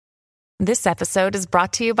This episode is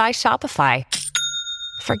brought to you by Shopify.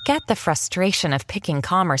 Forget the frustration of picking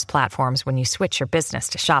commerce platforms when you switch your business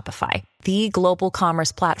to Shopify, the global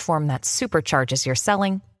commerce platform that supercharges your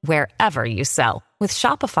selling wherever you sell. With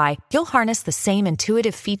Shopify, you'll harness the same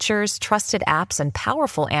intuitive features, trusted apps, and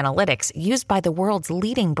powerful analytics used by the world's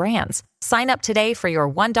leading brands. Sign up today for your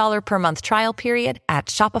 $1 per month trial period at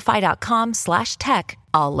shopify.com/tech,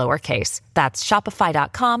 all lowercase. That's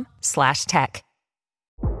shopify.com/tech.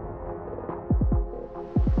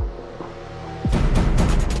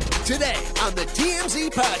 Today on the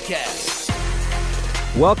TMZ Podcast.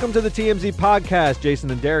 Welcome to the TMZ Podcast. Jason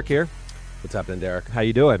and Derek here. What's happening, Derek? How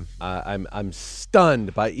you doing? I'm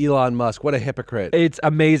stunned by Elon Musk. What a hypocrite. It's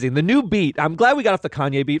amazing. The new beat. I'm glad we got off the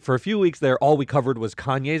Kanye beat. For a few weeks there, all we covered was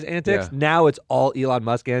Kanye's antics. Yeah. Now it's all Elon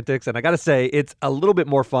Musk antics. And I got to say, it's a little bit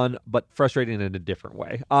more fun, but frustrating in a different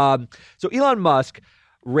way. So Elon Musk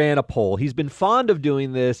ran a poll. He's been fond of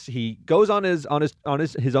doing this. He goes on his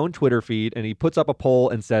own Twitter feed and he puts up a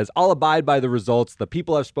poll and says, "I'll abide by the results. The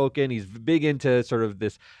people have spoken." He's big into sort of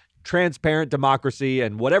this transparent democracy,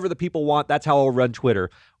 and whatever the people want, that's how I'll run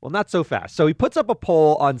Twitter. Well, not so fast. So he puts up a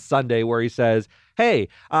poll on Sunday where he says, "Hey,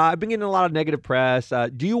 I've been getting a lot of negative press.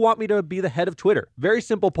 Do you want me to be the head of Twitter?" Very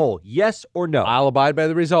simple poll. Yes or no? I'll abide by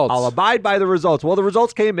the results. I'll abide by the results. Well, the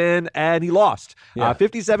results came in and he lost. Yeah.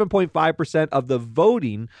 57.5% of the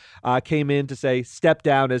voting came in to say, "Step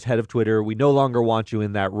down as head of Twitter. We no longer want you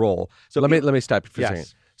in that role." So let me stop you for Yes. a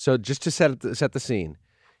second. So just to set the scene,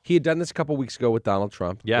 he had done this a couple weeks ago with Donald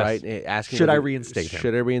Trump, Yes. right? Asking Should I whether- reinstate him?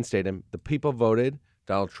 Should I reinstate him? The people voted.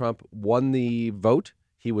 Donald Trump won the vote.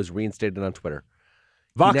 He was reinstated on Twitter.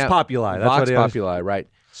 Vox Populi. That's Vox what it is. Populi, right?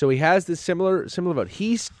 So he has this similar vote.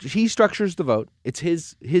 He structures the vote. It's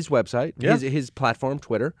his website, Yeah. his platform,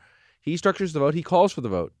 Twitter. He structures the vote. He calls for the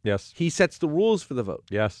vote. Yes. He sets the rules for the vote.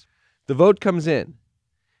 Yes. The vote comes in.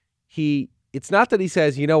 It's not that he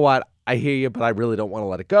says, "You know what, I hear you, but I really don't want to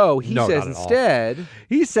let it go." He No, says not at all. instead,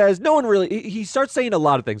 He says no one really, he starts saying a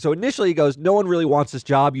lot of things. So initially he goes, "No one really wants this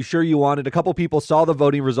job. You sure you want it?" A couple people saw the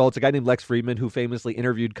voting results. A guy named Lex Friedman, who famously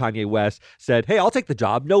interviewed Kanye West, said, "Hey, I'll take the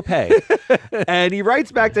job, no pay." And he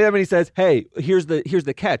writes back to him and he says, "Hey, here's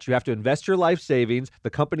the catch. You have to invest your life savings. The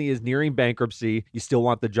company is nearing bankruptcy. You still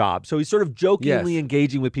want the job." So he's sort of jokingly Yes.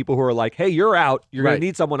 engaging with people who are like, "Hey, you're out. You're going Right. to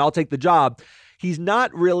need someone. I'll take the job." He's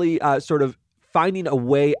not really sort of finding a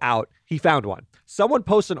way out. He found one. Someone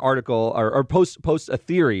posts an article or posts a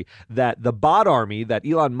theory that the bot army that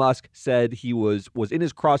Elon Musk said he was in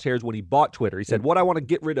his crosshairs when he bought Twitter. He said, "What I want to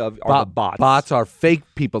get rid of are the bots." Bots are fake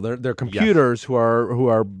people. They're computers who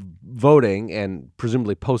are voting and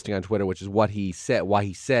presumably posting on Twitter, which is what he said. Why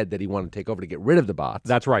he said that he wanted to take over to get rid of the bots.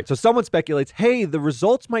 That's right. So someone speculates, hey, the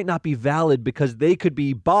results might not be valid because they could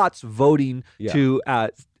be bots voting Yeah. to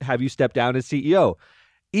have you step down as CEO.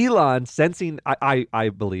 Elon, sensing, I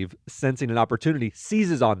believe, sensing an opportunity,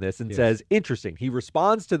 seizes on this and Yes. says, "Interesting." He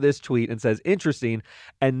responds to this tweet and says, "Interesting."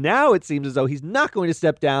 And now it seems as though he's not going to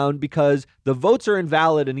step down because the votes are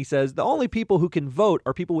invalid. And he says the only people who can vote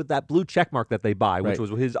are people with that blue check mark that they buy, which Right.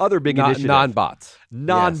 was his other big initiative. Non-bots.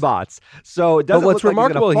 Non-bots. So it doesn't what's look like he's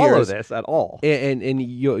remarkable going to here follow is- this at all. And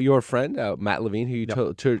your friend, Matt Levine, who you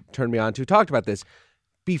turned me on to, talked about this.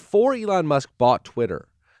 Before Elon Musk bought Twitter,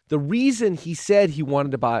 the reason he said he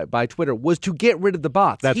wanted to buy Twitter was to get rid of the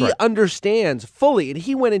bots. That's he right. understands fully, and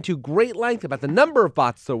he went into great length about the number of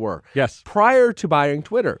bots there were Yes. prior to buying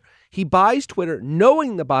Twitter. He buys Twitter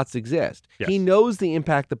knowing the bots exist. Yes. He knows the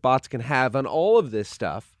impact that bots can have on all of this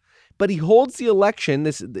stuff, but he holds the election,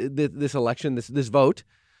 this vote,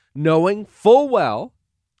 knowing full well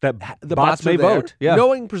That the bots may are there, vote. Yeah.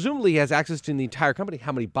 knowing presumably he has access to the entire company,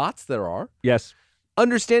 how many bots there are, Yes.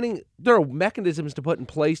 understanding there are mechanisms to put in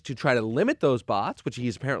place to try to limit those bots, which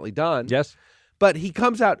he's apparently done. Yes. But he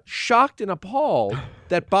comes out shocked and appalled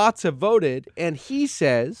that bots have voted, and he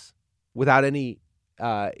says, without any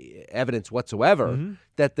evidence whatsoever,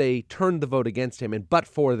 that they turned the vote against him, and but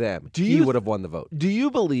for them, he would have won the vote. Do you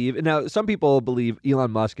believe, now some people believe Elon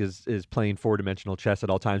Musk is playing four-dimensional chess at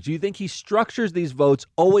all times. Do you think he structures these votes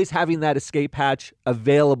always having that escape hatch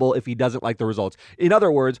available if he doesn't like the results? In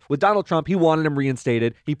other words, with Donald Trump, he wanted him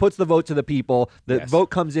reinstated. He puts the vote to the people. The Yes. vote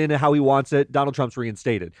comes in how he wants it. Donald Trump's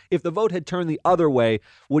reinstated. If the vote had turned the other way,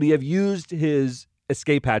 would he have used his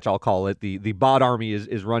escape hatch, I'll call it, the bot army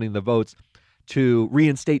is running the votes, to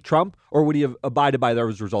reinstate Trump, or would he have abided by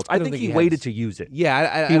those results? I think he waited to use it.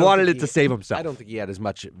 Yeah, He wanted it to save himself. I don't think he had as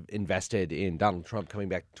much invested in Donald Trump coming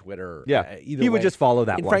back to Twitter. Yeah, either he would way. just follow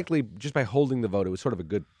that And one. frankly, just by holding the vote, it was sort of a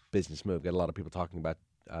good business move. Got a lot of people talking about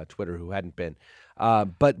Twitter who hadn't been.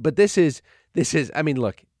 But this is. I mean,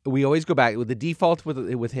 look, we always go back. The default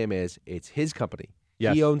with him is it's his company.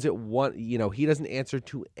 Yes. He owns it he doesn't answer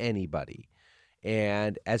to anybody.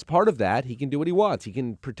 And as part of that, he can do what he wants. He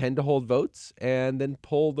can pretend to hold votes and then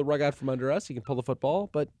pull the rug out from under us. He can pull the football,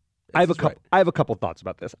 but I have a couple thoughts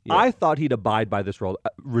about this. Yeah. I thought he'd abide by this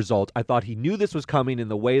result. I thought he knew this was coming in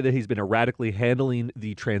the way that he's been erratically handling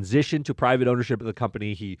the transition to private ownership of the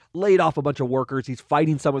company. He laid off a bunch of workers. He's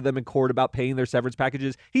fighting some of them in court about paying their severance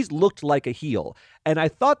packages. He's looked like a heel. And I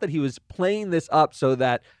thought that he was playing this up so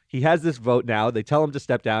that he has this vote now. They tell him to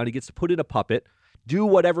step down. He gets to put in a puppet, do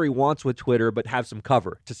whatever he wants with Twitter, but have some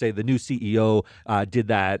cover to say the new CEO did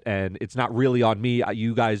that, and it's not really on me.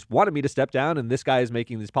 You guys wanted me to step down, and this guy is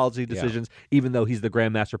making these policy decisions, even though he's the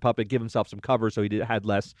grandmaster puppet. Give himself some cover so he had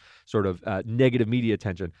less sort of negative media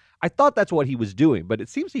attention. I thought that's what he was doing, but it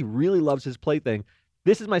seems he really loves his plaything.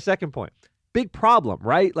 This is my second point. Big problem,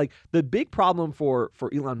 right? Like the big problem for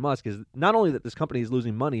Elon Musk is not only that this company is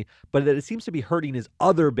losing money, but that it seems to be hurting his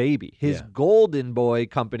other baby. His golden boy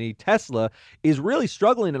company, Tesla, is really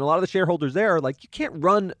struggling. And a lot of the shareholders there are like, you can't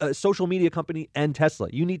run a social media company and Tesla.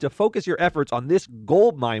 You need to focus your efforts on this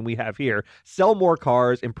gold mine we have here, sell more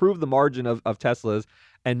cars, improve the margin of Teslas,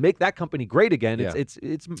 and make that company great again. Yeah.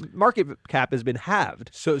 Its market cap has been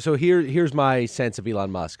halved. So here's my sense of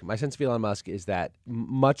Elon Musk. My sense of Elon Musk is that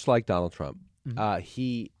much like Donald Trump,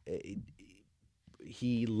 he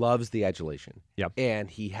loves the adulation. Yep.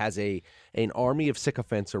 And he has an army of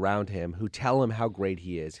sycophants around him who tell him how great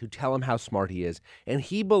he is, who tell him how smart he is, and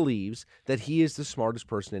he believes that he is the smartest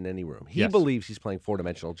person in any room. He believes he's playing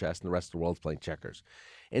four-dimensional chess and the rest of the world's playing checkers.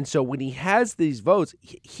 And so when he has these votes,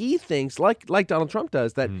 he thinks, like Donald Trump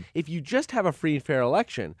does, that if you just have a free and fair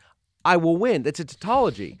election, I will win. That's a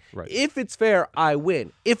tautology. Right. If it's fair, I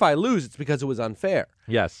win. If I lose, it's because it was unfair.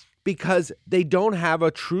 Yes. Because they don't have a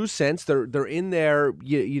true sense. They're in their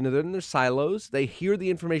they're in their silos. They hear the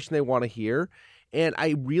information they want to hear. And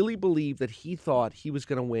I really believe that he thought he was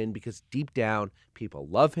going to win because deep down, people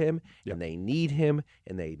love him and they need him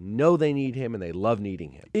and they know they need him and they love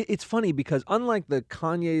needing him. It's funny because unlike the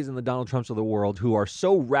Kanyes and the Donald Trumps of the world who are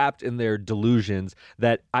so wrapped in their delusions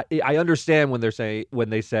that I understand when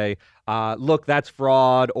they say, look, that's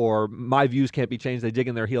fraud or my views can't be changed. They dig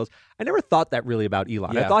in their heels. I never thought that really about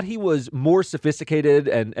Elon. I thought he was more sophisticated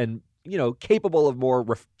and capable of more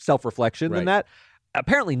self-reflection than that.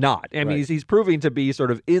 Apparently not. I mean, he's proving to be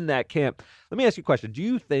sort of in that camp. Let me ask you a question. Do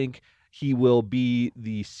you think he will be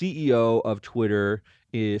the CEO of Twitter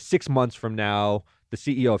 6 months from now, the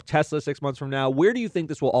CEO of Tesla 6 months from now? Where do you think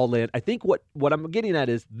this will all land? I think what I'm getting at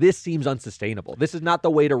is this seems unsustainable. This is not the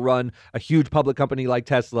way to run a huge public company like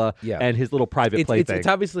Tesla and his little private play thing. It's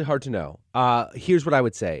obviously hard to know. Here's what I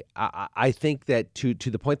would say. I think that to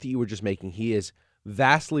the point that you were just making, he is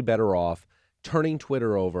vastly better off turning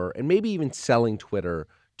Twitter over and maybe even selling Twitter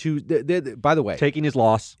to, by the way, taking his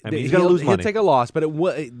loss. I mean, he's going to lose money. He'll take a loss, but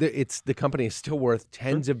the company is still worth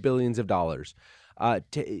tens of billions of dollars.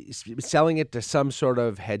 Selling it to some sort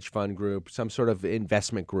of hedge fund group, some sort of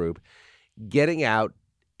investment group, getting out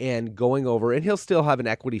and going over, and he'll still have an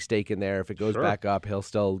equity stake in there. If it goes back up, he'll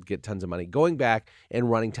still get tons of money. Going back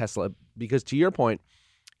and running Tesla, because to your point,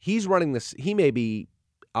 he's running this. He may be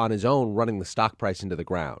on his own running the stock price into the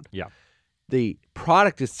ground. Yeah. The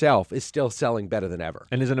product itself is still selling better than ever.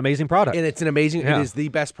 And is an amazing product. And it's an amazing, it is the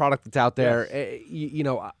best product that's out there.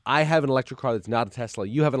 Yes. I have an electric car that's not a Tesla.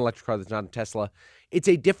 You have an electric car that's not a Tesla. It's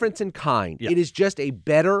a difference in kind. Yeah. It is just a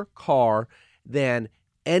better car than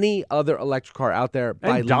any other electric car out there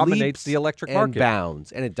by leaps dominates the electric market. And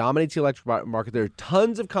bounds. And it dominates the electric market. There are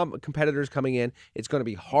tons of competitors coming in. It's going to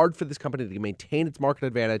be hard for this company to maintain its market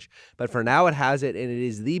advantage. But for now, it has it, and it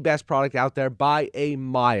is the best product out there by a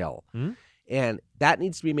mile. Mm-hmm. And that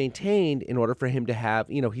needs to be maintained in order for him to have,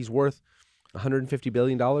 he's worth $150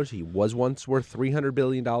 billion. He was once worth $300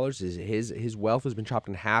 billion. His wealth has been chopped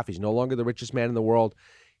in half. He's no longer the richest man in the world.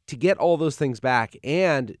 To get all those things back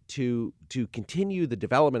and to continue the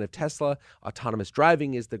development of Tesla, autonomous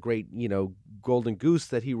driving is the great, golden goose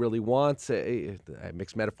that he really wants. I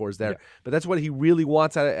mix metaphors there, but that's what he really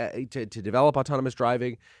wants to develop autonomous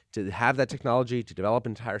driving, to have that technology, to develop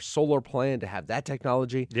an entire solar plan, to have that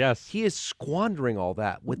technology. Yes. He is squandering all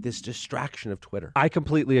that with this distraction of Twitter. I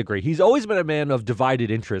completely agree. He's always been a man of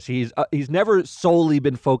divided interests. He's never solely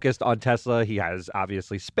been focused on Tesla. He has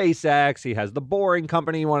obviously SpaceX. He has the Boring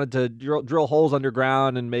Company. He wanted to drill holes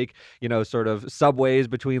underground and make, sort of subways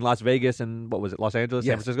between Las Vegas and Los Angeles,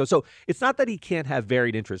 San Francisco. So it's not that he can't have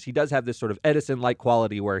varied interests. He does have this sort of Edison-like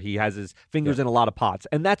quality where he has his fingers in a lot of pots,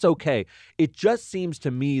 and that's okay. It just seems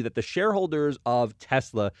to me that the shareholders of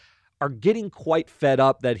Tesla are getting quite fed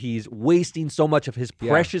up that he's wasting so much of his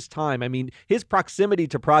precious time. I mean, his proximity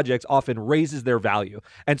to projects often raises their value.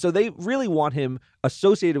 And so they really want him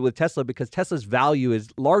associated with Tesla because Tesla's value is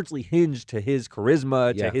largely hinged to his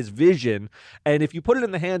charisma, to his vision. And if you put it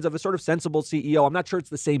in the hands of a sort of sensible CEO, I'm not sure it's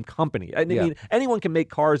the same company. I mean, anyone can make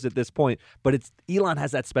cars at this point, but Elon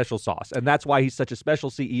has that special sauce. And that's why he's such a special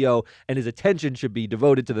CEO, and his attention should be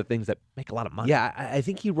devoted to the things that make a lot of money. Yeah, I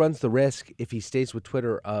think he runs the risk, if he stays with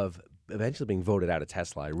Twitter, of eventually being voted out of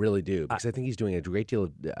Tesla. I really do, because I think he's doing a great deal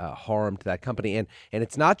of harm to that company. And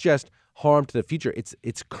it's not just harm to the future,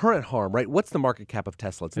 it's current harm, right? What's the market cap of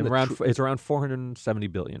Tesla? It's around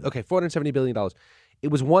 $470 billion. Okay, $470 billion. It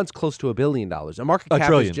was once close to $1 billion. A market cap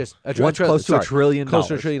trillion. is just close to $1 trillion. Close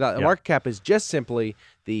to $1 trillion. A market cap is just simply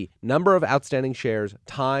the number of outstanding shares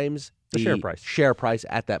times the share price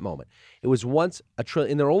at that moment. It was once $1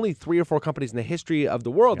 trillion, and there are only 3 or 4 companies in the history of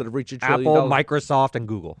the world that have reached $1 trillion. Apple, Microsoft, and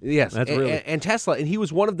Google. Yes, and Tesla, and he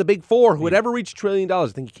was one of the big 4 who had ever reached $1 trillion. I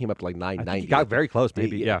think he came up to like 990. He got very close,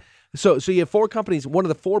 maybe. Yeah. So you have 4 companies. One of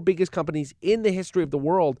the 4 biggest companies in the history of the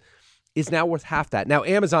world is now worth half that. Now,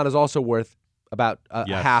 Amazon is also worth about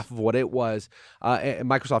half of what it was. And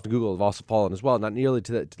Microsoft and Google have also fallen as well, not nearly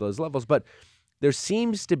to those levels, but there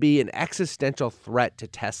seems to be an existential threat to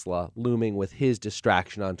Tesla looming with his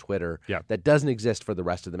distraction on Twitter that doesn't exist for the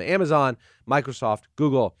rest of them. Amazon, Microsoft,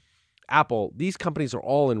 Google, Apple, these companies are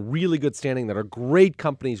all in really good standing, that are great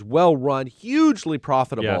companies, well-run, hugely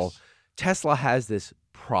profitable. Yes. Tesla has this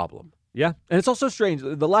problem. Yeah, and it's also strange.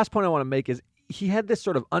 The last point I want to make is he had this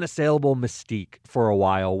sort of unassailable mystique for a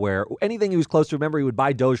while, where anything he was close to, remember, he would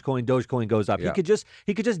buy Dogecoin goes up. He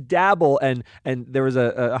could just dabble, and there was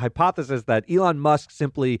a hypothesis that Elon Musk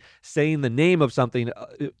simply saying the name of something,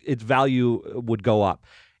 its value would go up.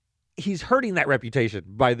 He's hurting that reputation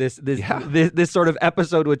by this sort of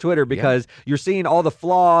episode with Twitter, because you're seeing all the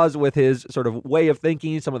flaws with his sort of way of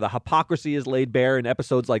thinking. Some of the hypocrisy is laid bare in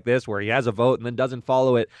episodes like this, where he has a vote and then doesn't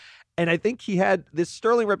follow it. And I think he had this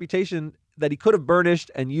sterling reputation that he could have burnished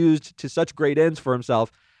and used to such great ends for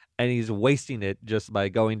himself, and he's wasting it just by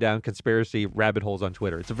going down conspiracy rabbit holes on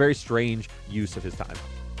Twitter. It's a very strange use of his time.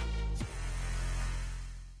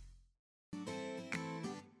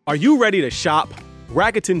 Are you ready to shop?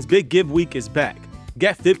 Rakuten's Big Give Week is back.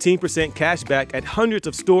 Get 15% cash back at hundreds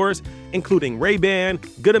of stores, including Ray-Ban,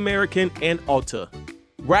 Good American, and Ulta.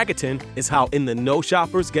 Rakuten is how in-the-know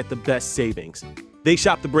shoppers get the best savings. They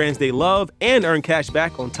shop the brands they love and earn cash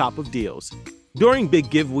back on top of deals. During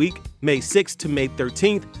Big Give Week, May 6th to May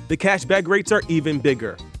 13th, the cashback rates are even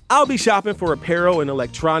bigger. I'll be shopping for apparel and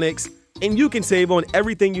electronics, and you can save on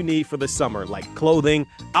everything you need for the summer, like clothing,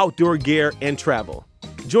 outdoor gear, and travel.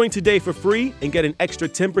 Join today for free and get an extra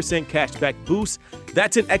 10% cashback boost.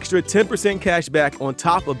 That's an extra 10% cashback on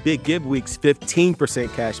top of Big Give Week's 15%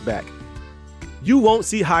 cashback. You won't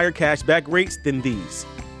see higher cashback rates than these.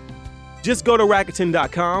 Just go to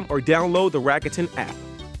Rakuten.com or download the Rakuten app.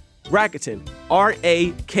 Rakuten,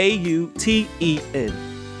 Rakuten.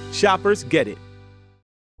 Shoppers get it.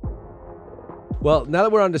 Well, now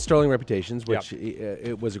that we're on to sterling reputations, which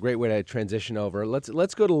it was a great way to transition over, let's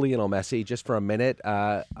go to Lionel Messi just for a minute.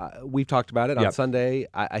 We've talked about it on Sunday.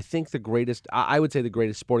 I think the greatest, I would say the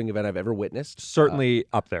greatest sporting event I've ever witnessed. Certainly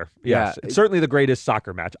up there. Yes. Certainly the greatest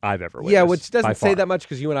soccer match I've ever witnessed. Yeah, which doesn't say that much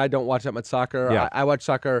because you and I don't watch that much soccer. Yeah. I watch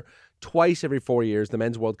soccer twice every 4 years, the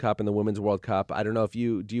Men's World Cup and the Women's World Cup. I don't know if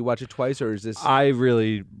do you watch it twice, or is this? I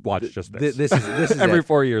really watch just this. This is every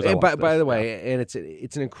 4 years. By the way, and it's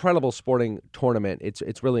an incredible sporting tournament.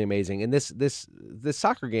 It's really amazing, and this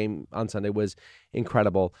soccer game on Sunday was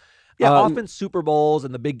incredible. Yeah, often Super Bowls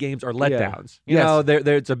and the big games are letdowns. You know,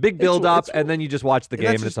 it's a big build-up, and then you just watch the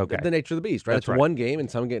game, and it's okay. The nature of the beast, right? That's it's one game, and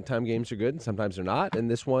sometimes games are good, and sometimes they're not. And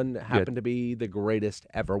this one happened to be the greatest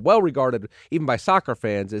ever. Well regarded, even by soccer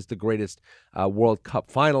fans, as the greatest World Cup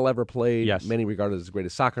final ever played. Yes. Many regarded as the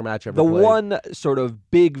greatest soccer match ever played. The one sort of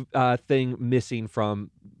big thing missing from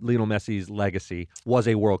Lionel Messi's legacy was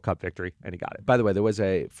a World Cup victory, and he got it. By the way, there was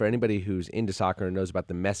for anybody who's into soccer and knows about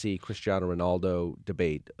the Messi, Cristiano Ronaldo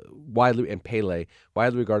debate, and Pele,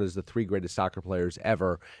 widely regarded as the 3 greatest soccer players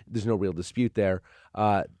ever. There's no real dispute there.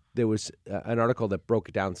 There was an article that broke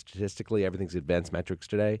it down statistically. Everything's advanced metrics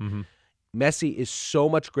today. Mm-hmm. Messi is so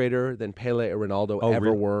much greater than Pele or Ronaldo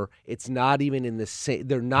ever were. It's not even in the same.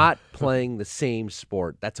 They're not playing the same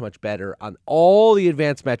sport. That's much better on all the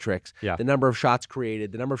advanced metrics. Yeah. The number of shots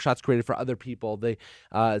created, the number of shots created for other people, the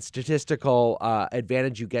statistical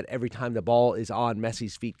advantage you get every time the ball is on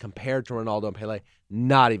Messi's feet compared to Ronaldo and Pele.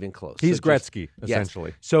 Not even close. He's So just- Gretzky, yes.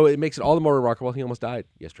 essentially. So it makes it all the more remarkable. He almost died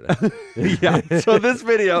yesterday. Yeah. So this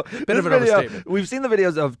video, Bit of an overstatement. we've seen the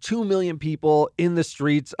videos of 2 million people in the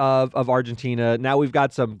streets of Argentina. Now we've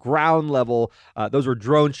got some ground level. Those were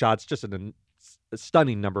drone shots, just a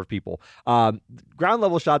stunning number of people. Ground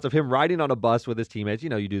level shots of him riding on a bus with his teammates. You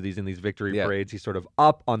know, you do these in these victory Yeah. parades. He's sort of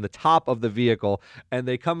up on the top of the vehicle, and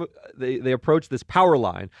they approach this power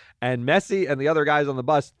line. And Messi and the other guys on the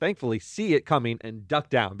bus, thankfully, see it coming and duck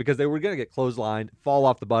down because they were going to get clotheslined, fall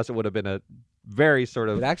off the bus. It would have been a very sort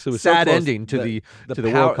of It actually was so sad close. ending to the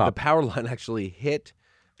power, World Cup. The power line actually hit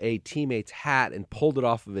a teammate's hat and pulled it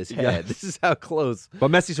off of his head. Yes. This is how close. But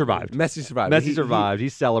Messi survived. Messi survived. Messi survived.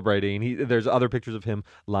 He's celebrating. There's other pictures of him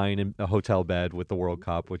lying in a hotel bed with the World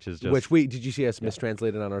Cup, which is just. Did you see us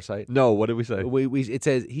mistranslated on our site? No, what did we say? It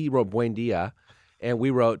says he wrote buen dia, and we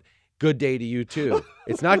wrote good day to you too.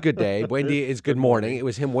 It's not good day. Buen dia is good morning. It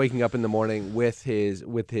was him waking up in the morning with his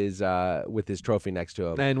trophy next to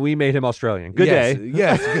him. And we made him Australian. Good Yes, day.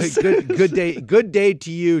 Yes, good day. Good day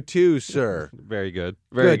to you too, sir. Very good.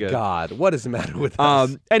 Very good. God, what is the matter with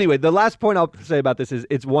us? Anyway, the last point I'll say about this is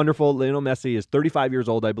it's wonderful. Lionel Messi is 35 years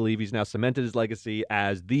old, I believe. He's now cemented his legacy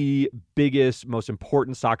as the biggest, most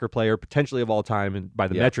important soccer player potentially of all time and by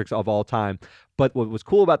the metrics of all time. But what was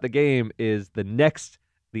cool about the game is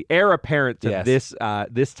the heir apparent to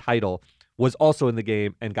this title was also in the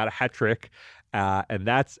game and got a hat trick, and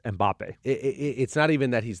that's Mbappe. It's not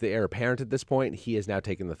even that he's the heir apparent at this point. He has now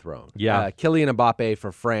taken the throne. Yeah. Kylian Mbappe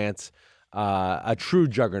for France, a true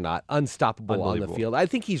juggernaut, unstoppable on the Unbelievable. field. I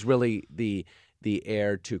think he's really the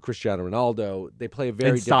heir to Cristiano Ronaldo. They play a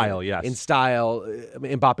very In different style, yes. In style,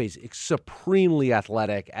 Mbappe's supremely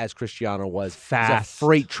athletic, as Cristiano was. Fast. He's a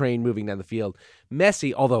freight train moving down the field.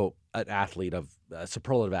 Messi, although an athlete of a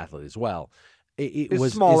superlative athlete as well.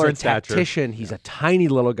 He's smaller is a in stature. tactician. He's a tiny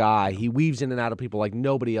little guy. He weaves in and out of people like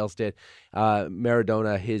nobody else did.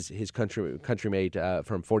 Maradona, his countrymate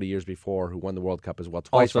from 40 years before, who won the World Cup as well.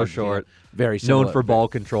 Twice Also for Argentina. short. Very similar. Known for ball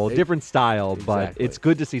control. Different style, but Exactly. it's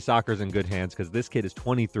good to see soccer's in good hands because this kid is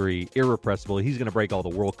 23, irrepressible. He's going to break all the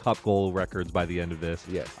World Cup goal records by the end of this.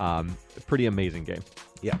 Yes. Pretty amazing game.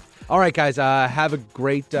 Yeah. All right, guys. Have a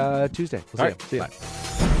great Tuesday. We'll All right, see ya. Bye.